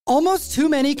Almost too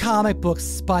many comic books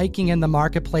spiking in the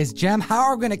marketplace. Jem, how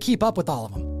are we going to keep up with all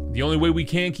of them? The only way we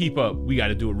can keep up, we got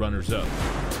to do a runners up.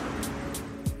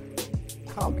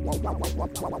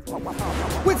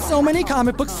 With so many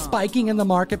comic books spiking in the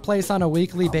marketplace on a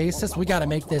weekly basis, we got to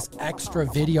make this extra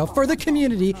video for the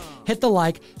community. Hit the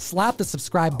like, slap the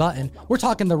subscribe button. We're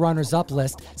talking the runners up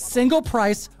list. Single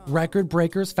price record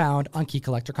breakers found on Key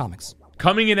Collector Comics.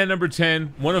 Coming in at number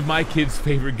 10, one of my kids'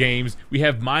 favorite games, we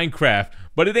have Minecraft.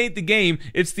 But it ain't the game,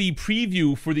 it's the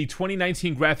preview for the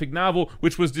 2019 graphic novel,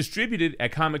 which was distributed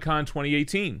at Comic-Con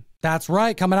 2018. That's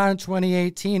right, coming out in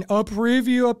 2018, a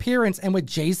preview appearance, and with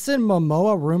Jason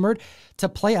Momoa rumored to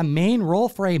play a main role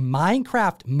for a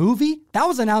Minecraft movie. That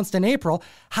was announced in April.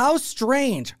 How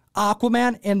strange.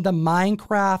 Aquaman in the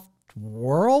Minecraft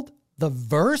world? The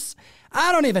verse?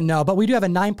 I don't even know, but we do have a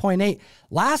 9.8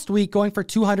 last week going for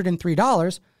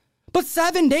 $203. But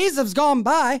 7 days have gone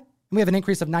by, and we have an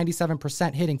increase of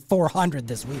 97% hitting 400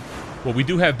 this week. Well, we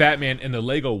do have Batman in the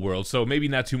Lego world, so maybe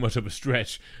not too much of a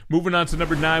stretch. Moving on to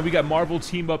number 9, we got Marvel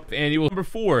Team Up Annual. Number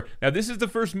 4, now this is the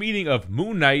first meeting of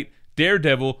Moon Knight,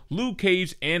 Daredevil, Luke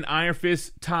Cage, and Iron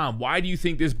Fist. Tom, why do you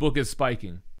think this book is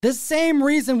spiking? The same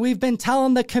reason we've been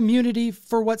telling the community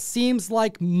for what seems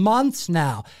like months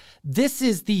now. This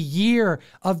is the year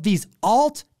of these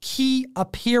alt key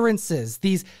appearances,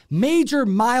 these major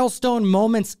milestone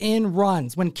moments in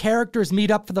runs, when characters meet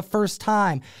up for the first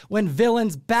time, when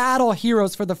villains battle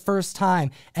heroes for the first time.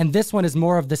 And this one is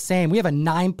more of the same. We have a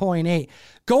 9.8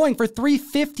 going for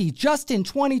 $350 just in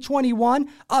 2021,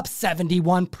 up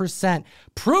 71%.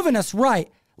 Proving us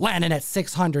right, landing at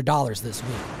 $600 this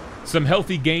week. Some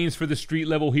healthy gains for the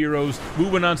street-level heroes.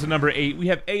 Moving on to number 8, we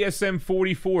have ASM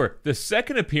 44, the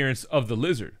second appearance of the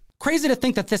Lizard. Crazy to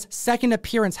think that this second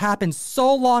appearance happened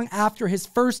so long after his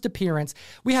first appearance.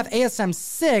 We have ASM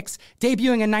 6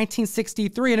 debuting in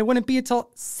 1963, and it wouldn't be until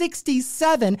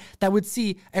 67 that would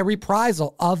see a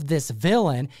reprisal of this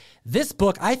villain. This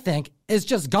book, I think, is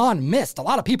just gone missed. A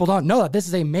lot of people don't know that this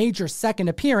is a major second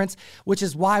appearance, which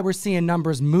is why we're seeing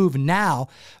numbers move now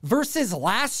versus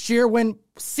last year when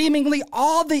seemingly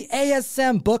all the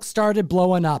ASM books started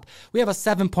blowing up. We have a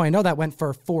 7.0 that went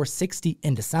for $460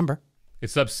 in December.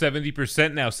 It's up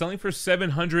 70% now, selling for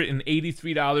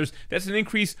 $783. That's an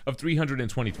increase of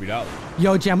 $323.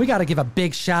 Yo, Jem, we got to give a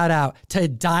big shout out to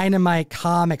Dynamite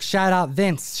Comics. Shout out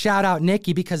Vince, shout out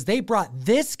Nikki, because they brought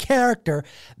this character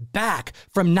back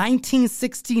from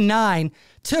 1969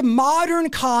 to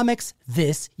modern comics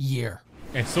this year.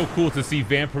 And so cool to see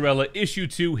Vampirella issue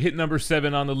 2 hit number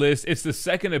 7 on the list. It's the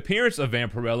second appearance of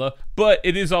Vampirella, but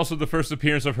it is also the first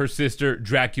appearance of her sister,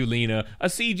 Draculina. A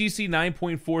CGC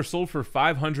 9.4 sold for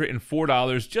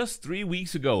 $504 just 3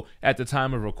 weeks ago at the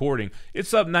time of recording.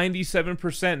 It's up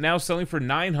 97%, now selling for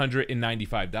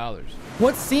 $995.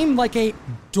 What seemed like a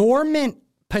dormant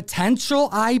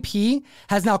potential IP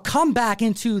has now come back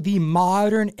into the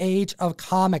modern age of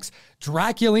comics.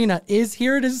 Draculina is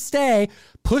here to stay,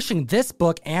 pushing this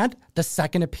book and the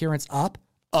second appearance up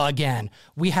again.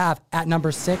 We have at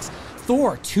number 6,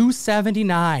 Thor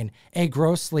 279, a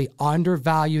grossly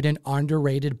undervalued and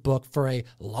underrated book for a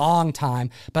long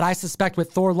time. But I suspect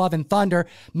with Thor Love and Thunder,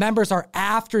 members are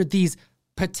after these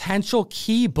potential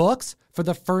key books for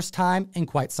the first time in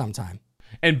quite some time.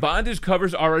 And bondage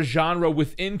covers are a genre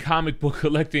within comic book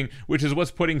collecting, which is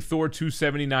what's putting Thor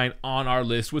 279 on our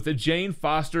list with a Jane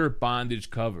Foster bondage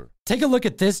cover. Take a look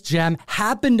at this, Jem.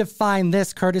 Happened to find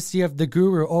this courtesy of the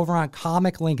Guru over on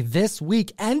Comic Link this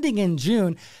week, ending in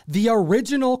June. The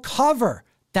original cover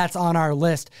that's on our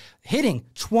list, hitting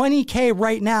 $20K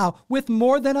right now with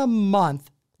more than a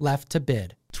month left to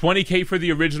bid. $20K for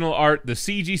the original art. The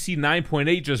CGC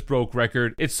 9.8 just broke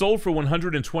record. It sold for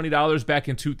 $120 back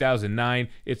in 2009.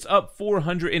 It's up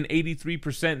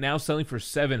 483%, now selling for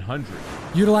 $700.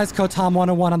 Utilize code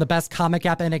TOM101 on the best comic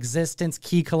app in existence,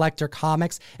 Key Collector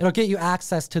Comics. It'll get you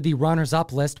access to the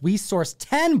runners-up list. We source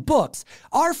 10 books,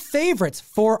 our favorites,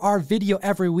 for our video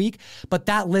every week, but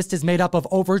that list is made up of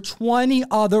over 20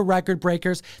 other record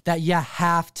breakers that you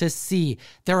have to see.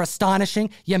 They're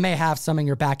astonishing. You may have some in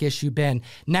your back issue bin.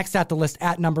 Next at the list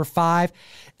at number 5.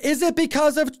 Is it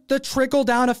because of the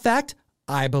trickle-down effect?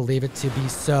 I believe it to be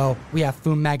so. We have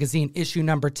Foom Magazine issue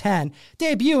number 10,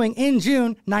 debuting in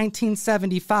June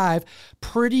 1975.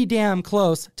 Pretty damn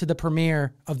close to the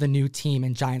premiere of the new team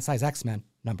in Giant Size X-Men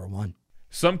number 1.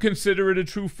 Some consider it a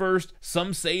true first,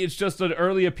 some say it's just an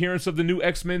early appearance of the new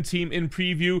X-Men team in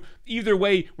preview. Either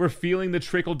way, we're feeling the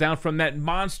trickle down from that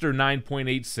monster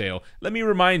 9.8 sale. Let me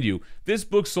remind you, this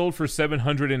book sold for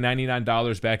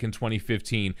 $799 back in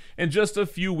 2015, and just a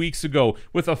few weeks ago,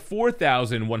 with a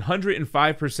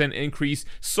 4,105% increase,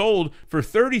 sold for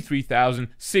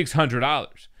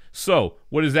 $33,600. So,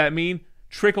 what does that mean?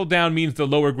 Trickle down means the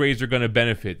lower grades are going to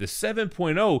benefit. The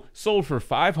 7.0 sold for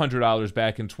 $500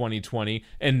 back in 2020,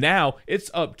 and now it's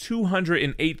up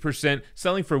 208%,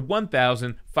 selling for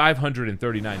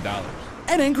 $1,539.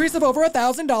 An increase of over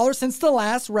 $1,000 since the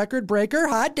last record breaker.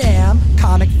 Hot damn.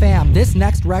 Comic fam, this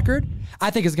next record, I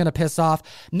think is going to piss off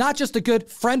not just a good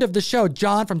friend of the show,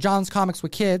 John from John's Comics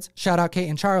with Kids, shout out Kate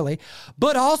and Charlie,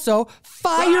 but also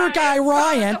Fire Guy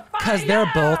Ryan, because they're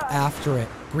both after it.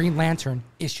 Green Lantern,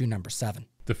 issue number 7.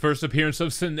 The first appearance of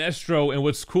Sinestro, and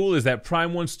what's cool is that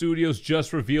Prime One Studios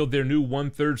just revealed their new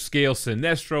 1/3 scale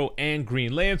Sinestro and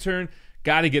Green Lantern.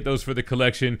 Gotta get those for the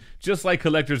collection, just like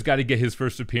Collector's gotta get his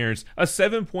first appearance. A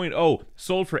 7.0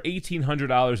 sold for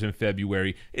 $1,800 in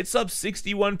February. It's up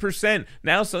 61%,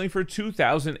 now selling for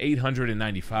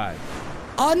 $2,895.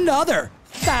 Another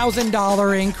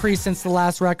 $1,000 increase since the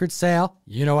last record sale.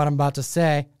 You know what I'm about to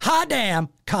say. Hot damn,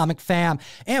 Comic fam.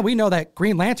 And we know that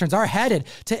Green Lanterns are headed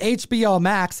to HBO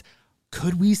Max.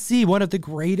 Could we see one of the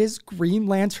greatest Green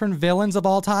Lantern villains of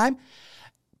all time?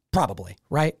 Probably,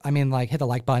 right? I mean, like, hit the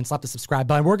like button, slap the subscribe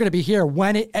button. We're going to be here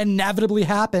when it inevitably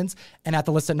happens. And at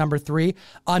the list at number 3,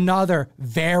 another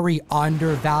very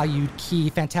undervalued key,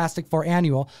 Fantastic Four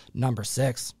Annual, number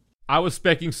 6. I was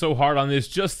specking so hard on this,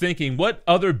 just thinking what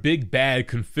other big bad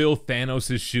can fill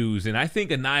Thanos' shoes, and I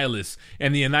think Annihilus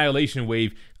and the Annihilation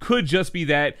Wave could just be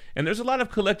that, and there's a lot of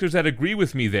collectors that agree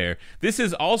with me there. This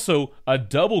is also a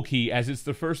double key, as it's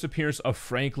the first appearance of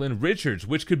Franklin Richards,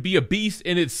 which could be a beast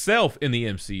in itself in the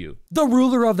MCU. The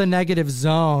ruler of the negative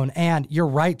zone, and you're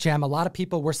right, Jem, a lot of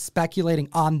people were speculating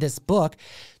on this book,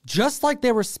 just like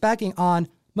they were specking on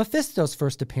Mephisto's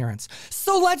first appearance.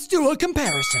 So let's do a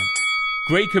comparison.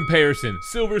 Great comparison.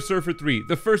 Silver Surfer 3,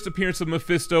 the first appearance of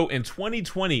Mephisto in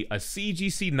 2020, a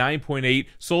CGC 9.8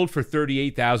 sold for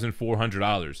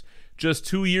 $38,400. Just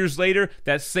 2 years later,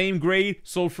 that same grade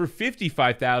sold for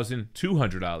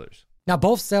 $55,200. Now,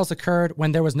 both sales occurred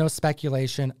when there was no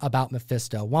speculation about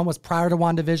Mephisto. One was prior to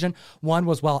WandaVision, one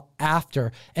was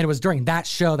after, and it was during that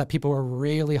show that people were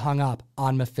really hung up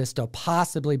on Mephisto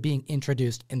possibly being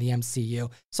introduced in the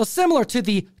MCU. So similar to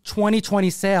the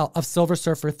 2020 sale of Silver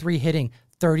Surfer 3 hitting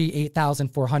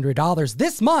 $38,400,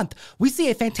 this month we see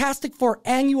a Fantastic Four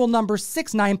Annual number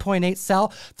 6 9.8 sell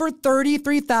for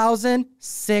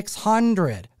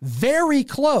 $33,600. Very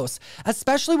close,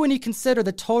 especially when you consider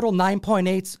the total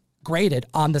 9.8s graded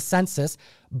on the census.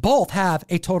 Both have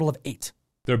a total of 8.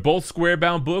 They're both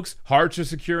square-bound books, hard to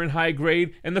secure in high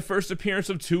grade, and the first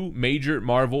appearance of 2 major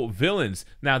Marvel villains.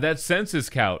 Now that's census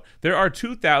count. There are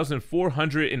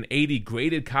 2,480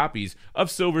 graded copies of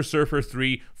Silver Surfer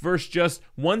 3 versus just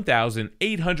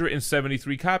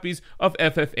 1,873 copies of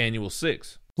FF Annual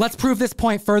 6. Let's prove this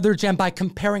point further, Jem, by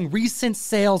comparing recent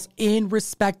sales in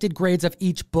respected grades of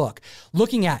each book.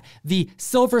 Looking at the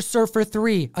Silver Surfer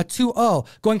 3, a 2.0,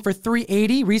 going for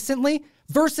 $380 recently,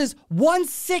 versus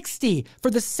 $160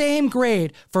 for the same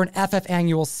grade for an FF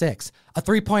Annual 6. A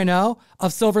 3.0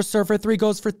 of Silver Surfer 3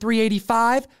 goes for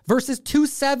 $385 versus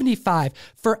 $275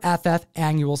 for FF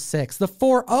Annual 6. The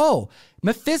 4.0,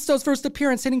 Mephisto's first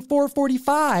appearance hitting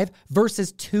 $445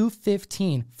 versus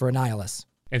 $215 for Annihilus.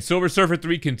 And Silver Surfer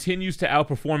 3 continues to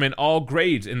outperform in all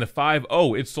grades. In the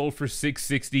 5.0, it sold for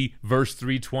 $660 versus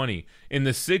 $320. In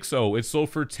the 6.0, it sold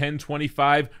for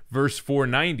 $1025 versus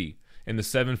 $490. In the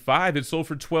 7.5, it sold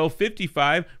for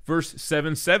 $1255 versus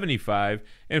 $775.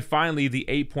 And finally, the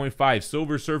 8.5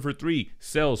 Silver Surfer 3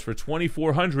 sells for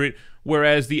 $2,400,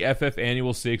 whereas the FF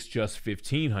Annual 6 just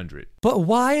 $1,500. But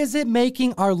why is it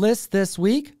making our list this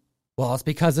week? Well, it's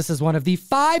because this is one of the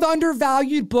 5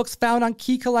 undervalued books found on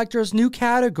Key Collector's new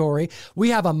category. We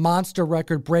have a monster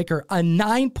record breaker, a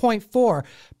 9.4.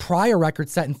 Prior record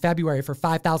set in February for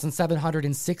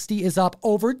 $5,760 is up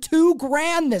over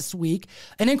 $2,000 this week,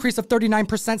 an increase of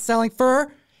 39%, selling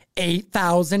for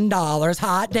 $8,000.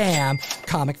 Hot damn,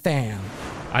 Comic fam.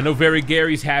 I know Very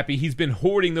Gary's happy. He's been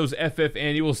hoarding those FF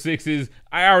Annual 6s.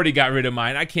 I already got rid of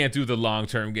mine. I can't do the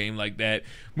long-term game like that.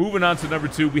 Moving on to number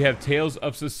 2, we have Tales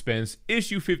of Suspense,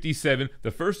 issue 57,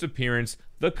 the first appearance,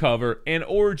 the cover, and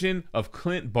origin of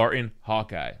Clint Barton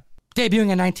Hawkeye.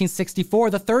 Debuting in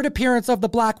 1964, the third appearance of the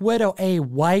Black Widow, a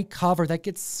white cover that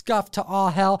gets scuffed to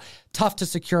all hell, tough to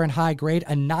secure in high grade,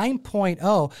 a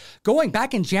 9.0, going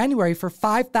back in January for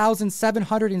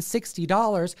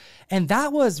 $5,760. And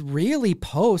that was really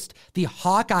post the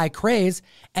Hawkeye craze,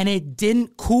 and it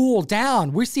didn't cool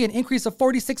down. We see an increase of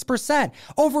 46%,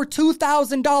 over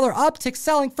 $2,000 uptick,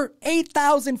 selling for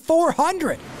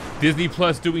 $8,400. Disney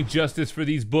Plus doing justice for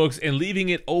these books and leaving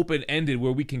it open-ended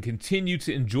where we can continue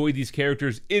to enjoy these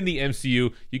characters in the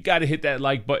MCU. You got to hit that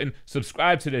like button,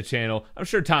 subscribe to the channel. I'm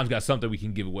sure Tom's got something we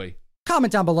can give away.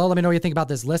 Comment down below. Let me know what you think about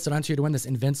this list and enter you to win this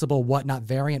Invincible Whatnot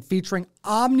variant featuring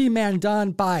Omni-Man, done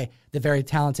by the very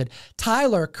talented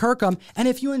Tyler Kirkham. And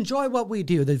if you enjoy what we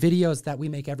do, the videos that we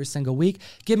make every single week,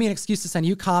 give me an excuse to send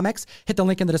you comics. Hit the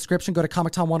link in the description. Go to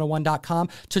ComicTom101.com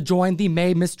to join the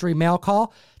May Mystery Mail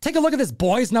Call. Take a look at this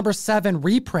Boys No. 7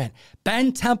 reprint.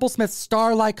 Ben Templesmith's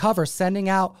Starlight cover, sending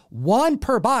out one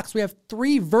per box. We have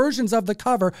 3 versions of the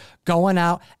cover going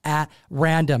out at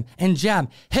random. And Jem,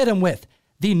 hit him with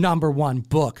the #1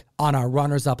 book on our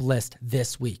runners-up list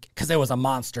this week, because it was a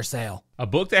monster sale. A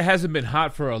book that hasn't been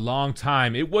hot for a long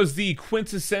time. It was the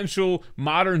quintessential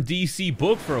modern DC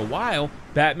book for a while,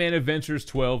 Batman Adventures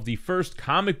 12, the first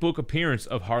comic book appearance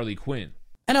of Harley Quinn.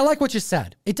 And I like what you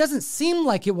said. It doesn't seem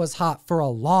like it was hot for a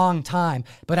long time,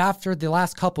 but after the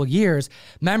last couple years,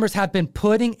 members have been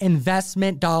putting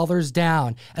investment dollars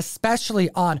down, especially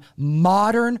on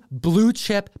modern blue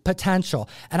chip potential.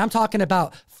 And I'm talking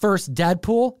about first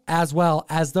Deadpool as well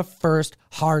as the first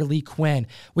Harley Quinn.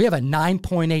 We have a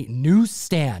 9.8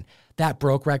 newsstand that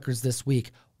broke records this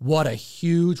week. What a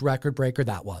huge record breaker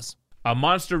that was. A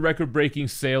monster record-breaking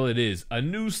sale it is. A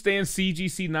newsstand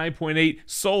CGC 9.8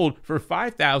 sold for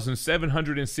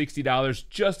 $5,760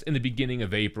 just in the beginning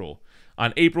of April.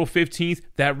 On April 15th,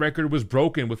 that record was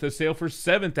broken with a sale for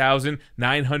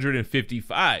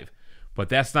 $7,955. But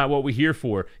that's not what we're here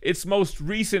for. Its most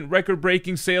recent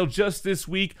record-breaking sale just this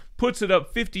week puts it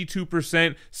up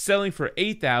 52%, selling for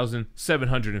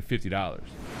 $8,750.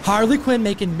 Harley Quinn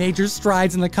making major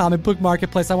strides in the comic book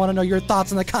marketplace. I want to know your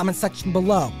thoughts in the comment section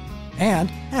below.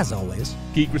 And, as always,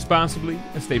 geek responsibly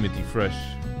and stay minty fresh.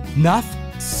 Enough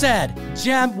said.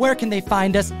 Jem, where can they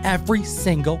find us every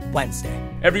single Wednesday?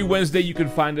 Every Wednesday you can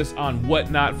find us on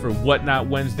Whatnot for Whatnot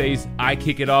Wednesdays. I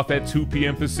kick it off at 2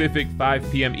 p.m. Pacific,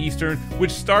 5 p.m. Eastern, which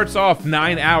starts off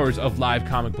 9 hours of live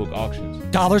comic book auctions.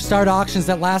 Dollar start auctions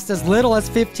that last as little as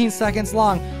 15 seconds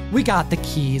long. We got the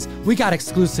keys. We got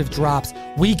exclusive drops.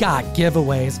 We got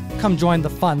giveaways. Come join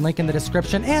the fun. Link in the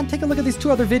description. And take a look at these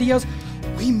 2 other videos.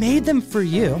 We made them for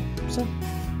you, so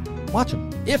watch them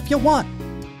if you want.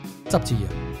 It's up to you.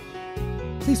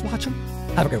 Please watch them.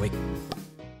 Have a great week.